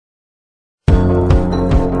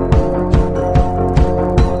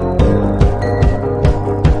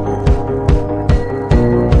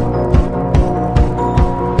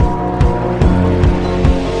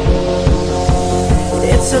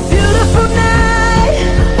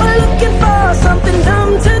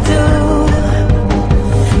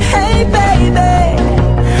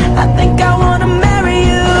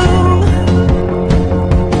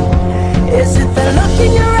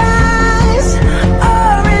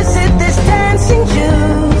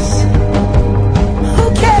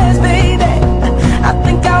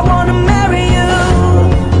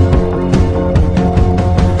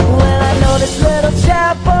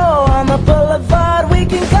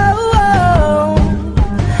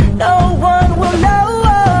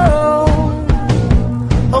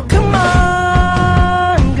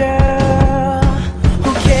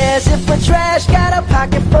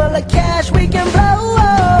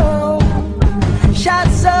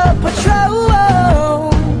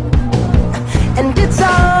patrol, and it's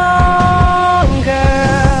on,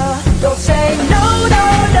 girl. Don't say no, no,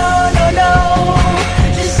 no, no, no.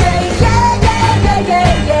 Just say yeah, yeah, yeah,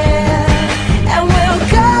 yeah, yeah, and we'll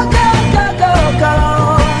go, go, go, go, go.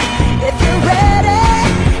 If you're ready,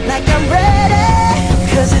 like I'm ready,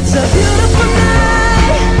 'cause it's a beautiful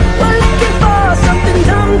night. We're looking for something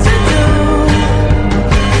dumb to do.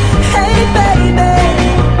 Hey baby,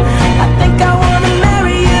 I think I wanna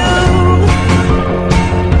marry you.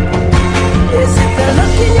 Is it the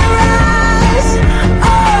look in your eyes,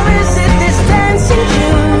 or is it this dancing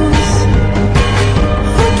juice?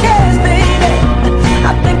 Who cares, baby?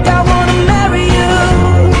 I think I wanna marry you.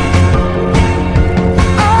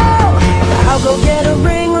 Oh, I'll go get a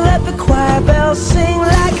ring, let the choir bells sing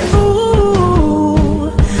like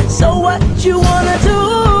ooh. So what you wanna do?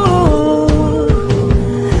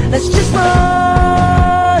 Let's just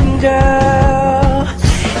run, girl.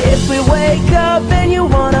 If we wake up and you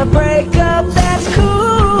wanna break up, that's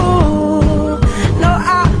cool. No,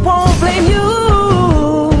 I won't blame you.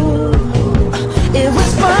 It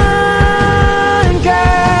was fun,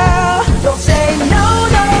 girl. Don't say no,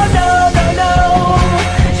 no, no, no, no.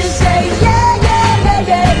 Just say yeah, yeah, yeah,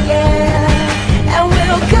 yeah, yeah, and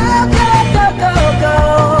we'll go, go, go, go, go.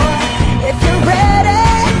 If you're ready,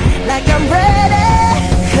 like I'm ready,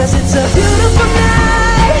 'cause it's a beautiful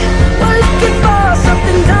night. We're looking for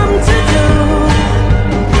something dumb to do.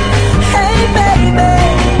 Hey baby,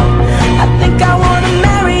 I think I wanna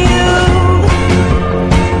marry you.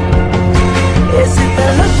 Is it the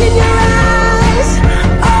look in your eyes,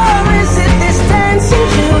 or is it this dancing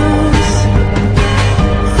juice?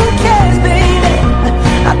 Who cares, baby?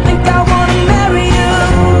 I think I wanna marry you.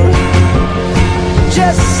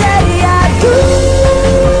 Just say I do.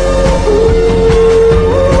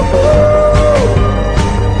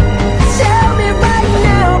 Tell me right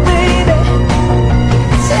now, baby.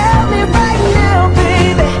 Tell me right now,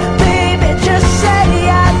 baby. Baby, just say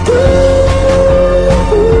I do.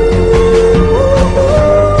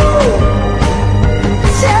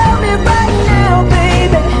 Tell me right now,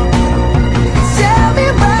 baby. Tell me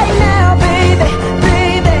right now, baby.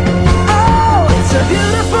 Baby, oh, it's a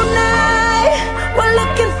beautiful night. We're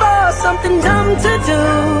looking for something dumb to do.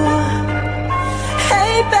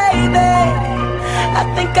 Hey baby, I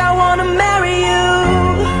think I wanna marry you.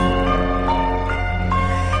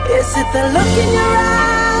 Is it the look in your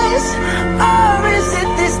eyes, or is it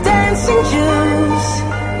this dancing juice?